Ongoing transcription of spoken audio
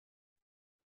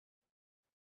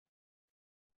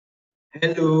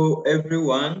Hello,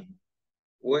 everyone.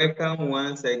 Welcome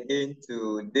once again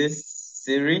to this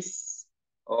series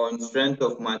on strength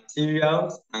of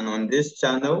materials. And on this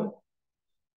channel,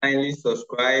 kindly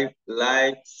subscribe,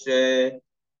 like, share,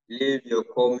 leave your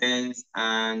comments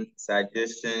and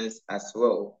suggestions as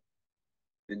well.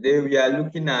 Today, we are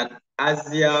looking at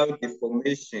axial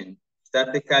deformation,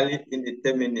 statically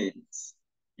indeterminate,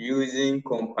 using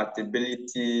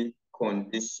compatibility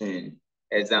condition.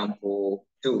 Example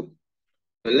 2.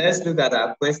 So let's look at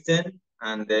our question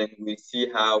and then we see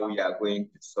how we are going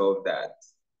to solve that.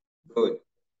 Good.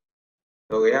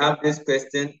 So we have this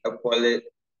question, a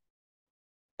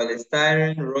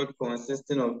polystyrene rod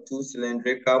consisting of two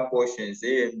cylindrical portions,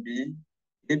 A and B,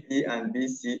 AB and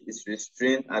BC is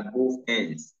restrained at both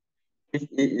ends. If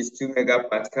A is 2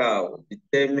 megapascal,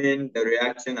 determine the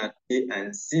reaction at A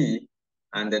and C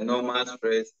and the normal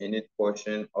stress in each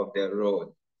portion of the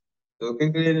rod. So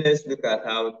quickly, let's look at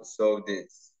how to solve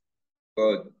this.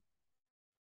 Good.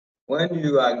 When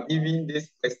you are given this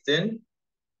question,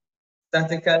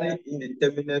 statically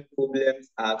indeterminate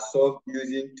problems are solved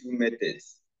using two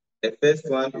methods. The first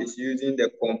one is using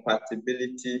the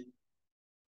compatibility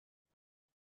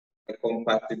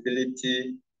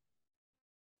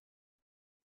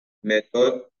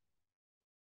method,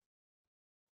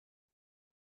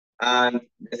 and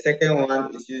the second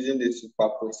one is using the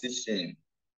superposition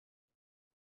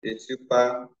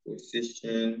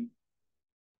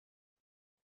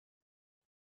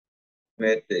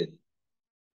method.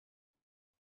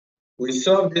 We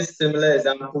solved this similar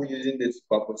example using the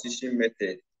superposition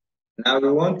method. Now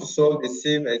we want to solve the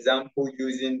same example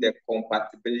using the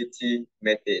compatibility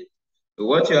method. So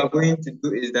what you are going to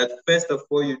do is that first of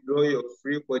all, you draw your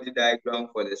free body diagram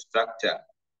for the structure.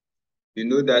 You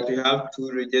know that you have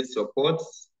two rigid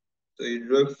supports. So you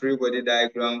draw a free body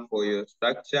diagram for your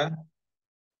structure,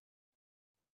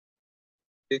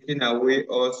 taking away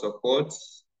all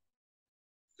supports.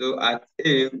 So at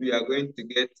A, we are going to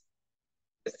get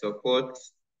a support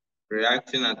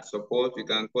reaction at support. We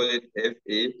can call it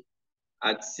FA.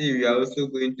 At C, we are also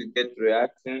going to get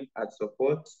reaction at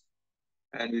support,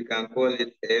 and we can call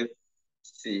it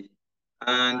FC.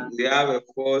 And we have a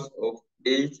force of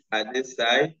 8 at this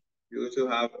side. We also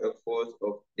have a force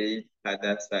of 8 at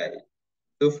that side.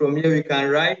 So from here, we can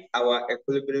write our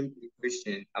equilibrium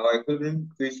equation. Our equilibrium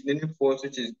equation, any force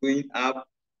which is going up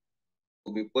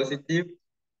will be positive,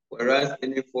 whereas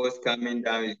any force coming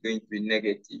down is going to be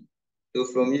negative. So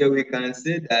from here, we can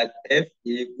say that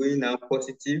FA going up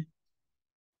positive,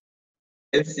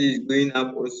 FC is going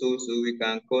up also, so we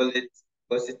can call it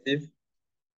positive.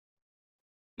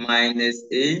 Minus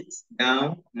 8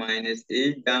 down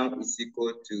is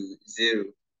equal to 0.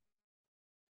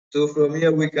 So from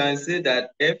here, we can say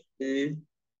that FA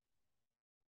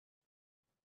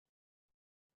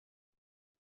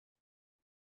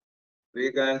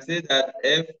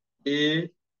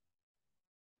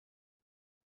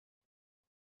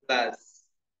plus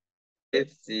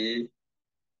FC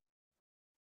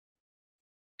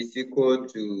is equal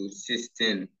to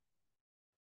 16.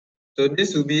 So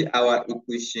this will be our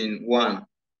equation 1.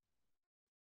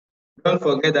 Don't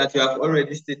forget that you have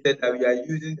already stated that we are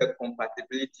using the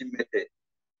compatibility method.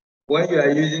 When you are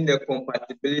using the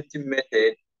compatibility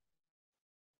method,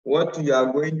 what you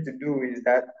are going to do is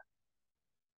that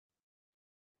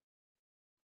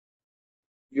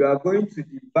you are going to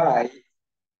divide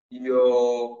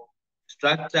your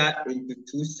structure into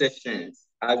two sections,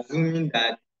 assuming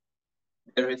that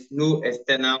there is no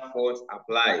external force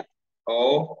applied,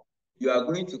 or you are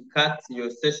going to cut your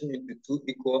section into two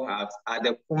equal halves at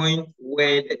the point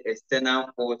where the external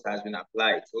force has been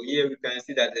applied. So here we can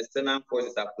see that the external force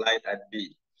is applied at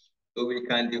B. So we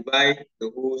can divide the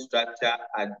whole structure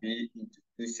at B into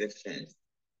two sections.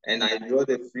 And I draw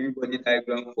the free body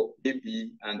diagram for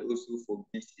AB and also for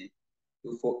BC.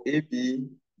 So for AB,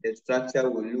 the structure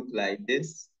will look like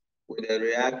this with a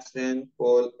reaction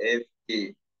called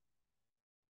FA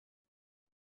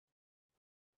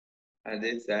at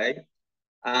this side.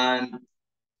 And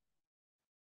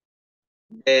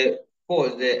the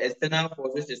force, the external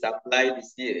force which is applied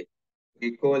is here.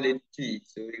 We call it P.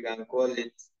 So we can call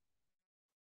it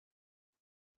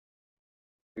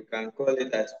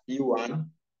as P1.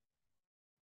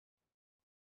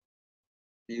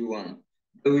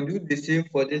 So we do the same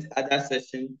for this other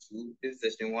section too. This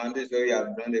section 1, this is where we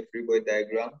have drawn the free body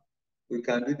diagram. We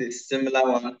can do the similar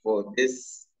one for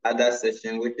this other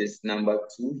section, which is number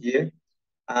 2 here.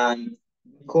 And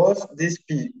because this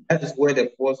P, that is where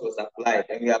the force was applied,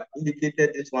 and we have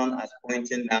indicated this one as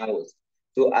pointing downwards.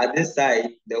 So at this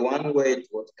side, the one where it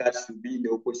was cut should be in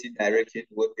the opposite direction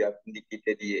to what we have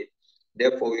indicated here.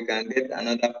 Therefore, we can get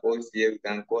another force here. We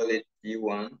can call it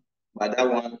P1, but that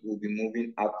one will be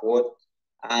moving upward.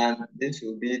 And this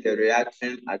will be the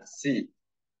reaction at C.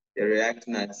 The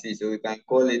reaction at C. So we can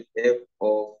call it F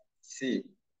of C.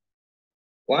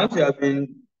 Once you have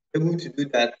been able to do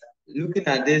that, looking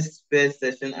at this first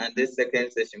section and this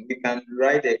second section, we can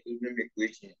write the equilibrium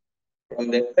equation.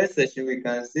 From the first section, we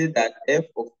can say that F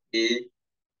of A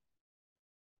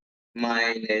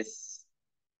minus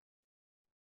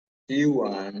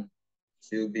T1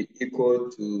 should be equal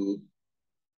to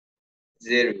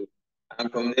 0.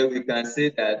 And from there, we can say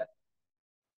that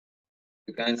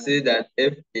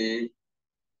FA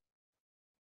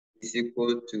is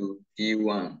equal to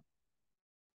T1.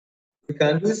 We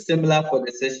can do similar for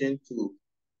the section 2.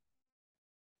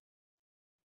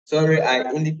 Sorry,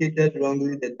 I indicated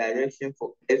wrongly the direction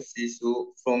for FC.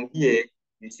 So from here,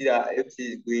 you see that FC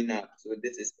is going up. So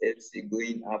this is FC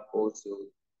going up also.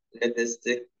 Let us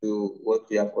stick to what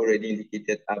we have already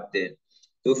indicated up there.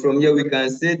 So from here, we can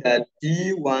say that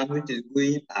T1, which is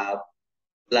going up,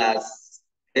 plus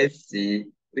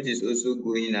FC, which is also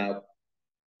going up,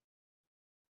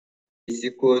 is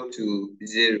equal to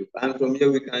 0. And from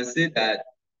here, we can say that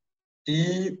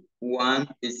T1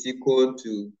 is equal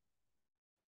to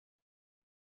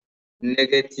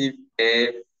negative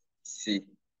FC.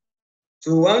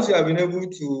 So once you have been able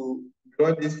to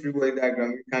draw this free body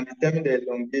diagram, you can determine the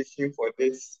elongation for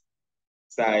this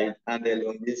side and the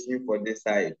elongation for this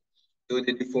side. So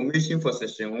the deformation for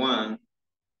section 1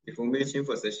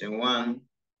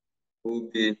 will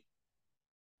be,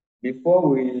 before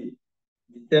we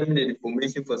determine the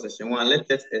deformation for section 1,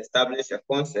 let us establish a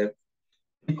concept.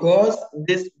 Because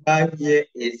this bar here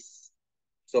is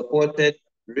supported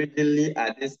rigidly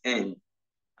at this end,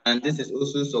 and this is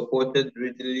also supported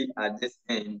rigidly at this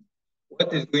end,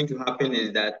 what is going to happen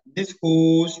is that this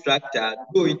whole structure,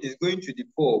 though it is going to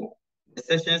deform, the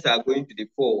sections are going to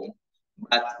deform,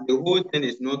 but the whole thing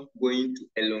is not going to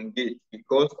elongate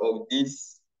because of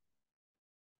this.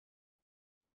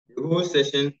 The whole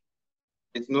section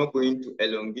is not going to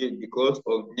elongate because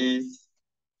of these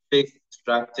fixed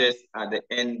structures at the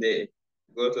end there,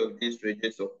 because of these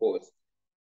rigid supports.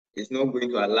 It's not going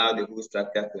to allow the whole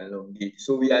structure to elongate.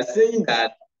 So we are saying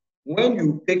that when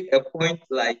you pick a point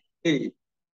like A,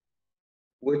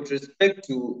 with respect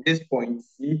to this point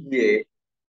C here,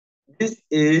 this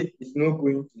A is not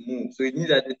going to move. So it means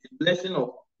that the deflection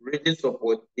of rigid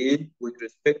support A with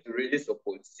respect to rigid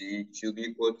support C should be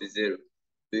equal to 0.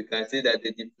 So you can say that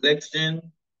the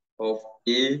deflection of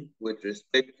A with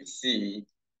respect to C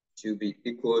should be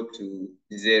equal to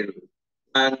 0.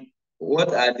 And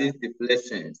what are these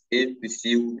deflections? A to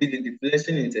C will be the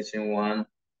deflection in section 1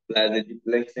 plus the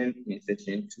deflection in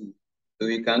section 2. So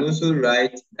we can also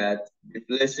write that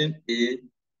deflection A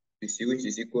to C, which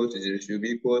is equal to 0, should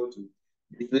be equal to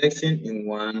deflection in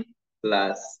 1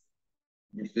 plus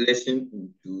deflection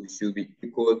in 2 should be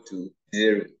equal to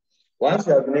 0. Once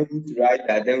you have been able to write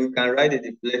that, then we can write the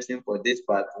deflection for this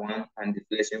part 1 and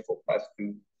deflection for part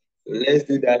 2. So let's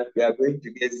do that. We are going to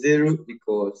get 0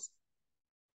 equals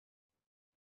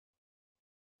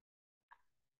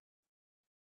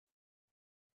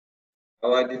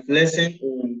our deflection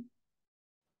in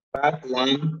part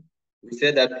 1. We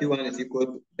said that P1 is equal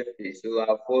to FA. So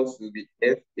our force will be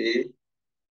FA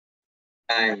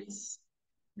times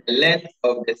the length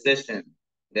of the section,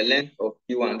 the length of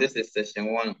P1. This is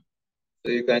section 1.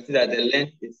 So you can see that the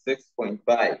length is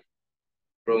 6.5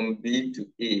 from B to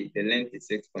A. The length is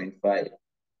 6.5.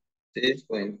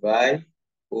 6.5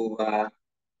 over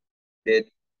the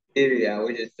area,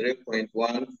 which is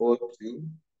 3.142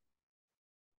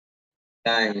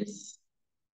 times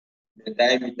the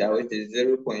diameter, which is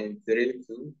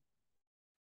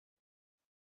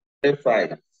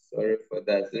 0.3235. Sorry for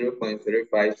that,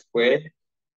 0.35 squared,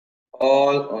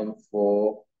 all on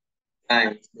 4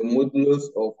 times the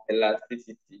modulus of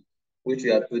elasticity, which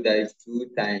we are told that is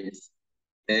 2 times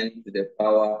 10 to the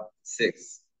power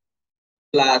 6,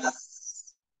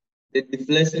 plus the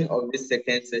deflection of this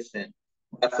second section.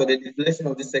 But for the deflection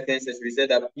of the second section, we said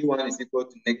that P1 is equal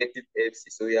to negative FC.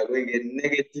 So we are going to get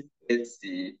negative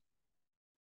FC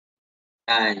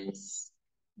times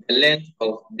the length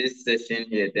of this section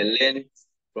here. The length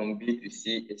from B to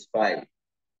C is 5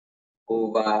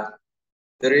 over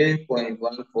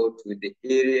 3.142, the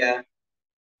area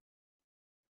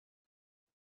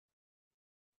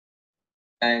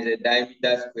times the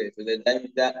diameter squared. So the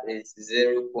diameter is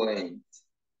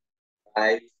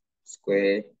 0.5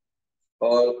 squared,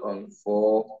 all on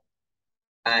 4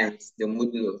 times the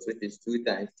modulus, which is 2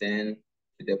 times 10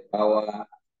 to the power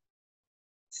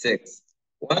 6.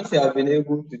 Once you have been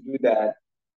able to do that,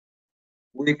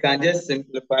 we can just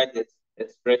simplify this.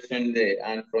 expression there,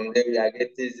 and from there we are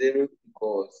getting 0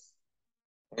 equals.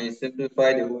 When you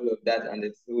simplify the whole of that and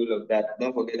the whole of that,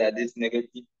 don't forget that this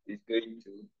negative is going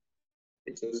to,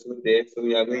 it's also there. So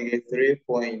we are going to get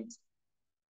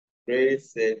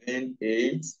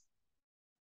 3.378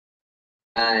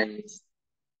 times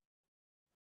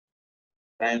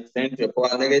 10 to the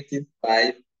power negative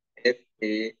 5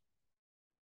 FA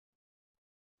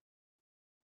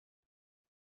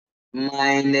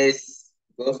minus,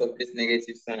 because of this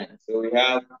negative sign. So we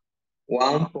have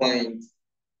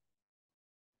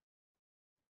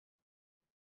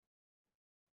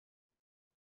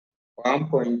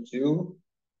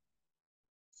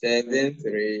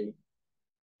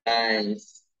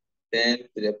times 10 to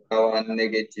the power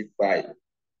negative 5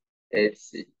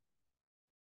 FC.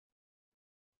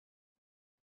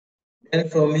 Then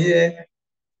from here,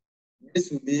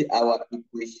 this will be our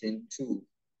equation 2.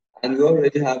 And we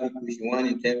already have equation 1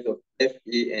 in terms of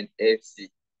FA and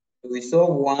FC. So we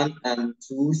solve 1 and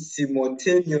 2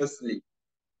 simultaneously.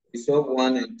 We solve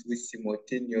 1 and 2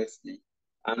 simultaneously.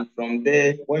 And from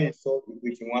there, when you solve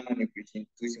equation 1 and equation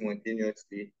 2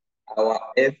 simultaneously, our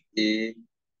FA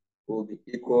will be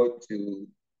equal to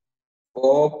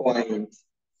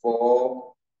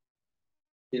 4.4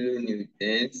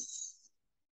 kilonewtons.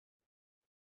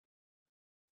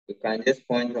 You can just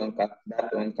point on that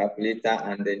on calculator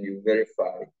and then you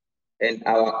verify. And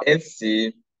our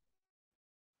FC,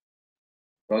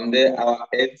 from there, our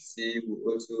FC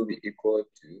will also be equal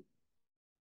to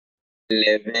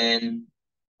 11.6.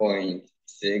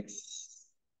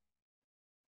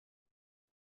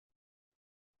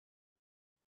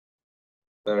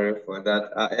 Sorry for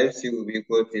that. Our FC will be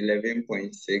equal to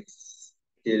 11.6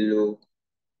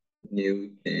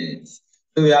 kilonewtons.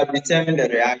 So we have determined the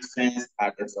reactions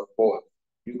at the support.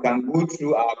 You can go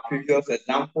through our previous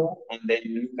example and then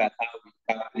you look at how we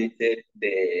calculated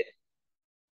the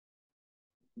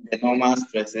normal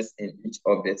stresses in each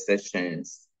of the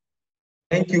sessions.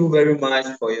 Thank you very much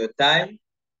for your time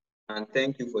and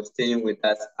thank you for staying with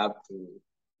us up to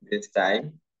this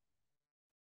time.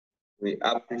 We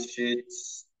appreciate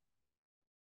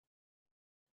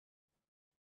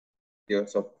your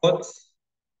support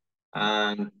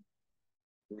and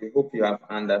we hope you have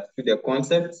understood the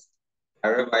concepts.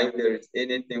 However, if there is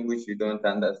anything which you don't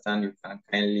understand, you can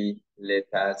kindly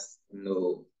let us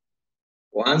know.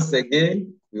 Once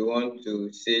again, we want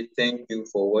to say thank you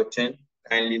for watching.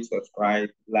 Kindly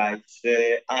subscribe, like,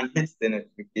 share, and hit the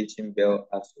notification bell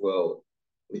as well.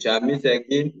 We shall meet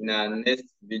again in our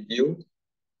next video.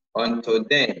 Until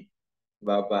then,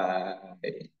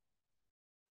 bye-bye.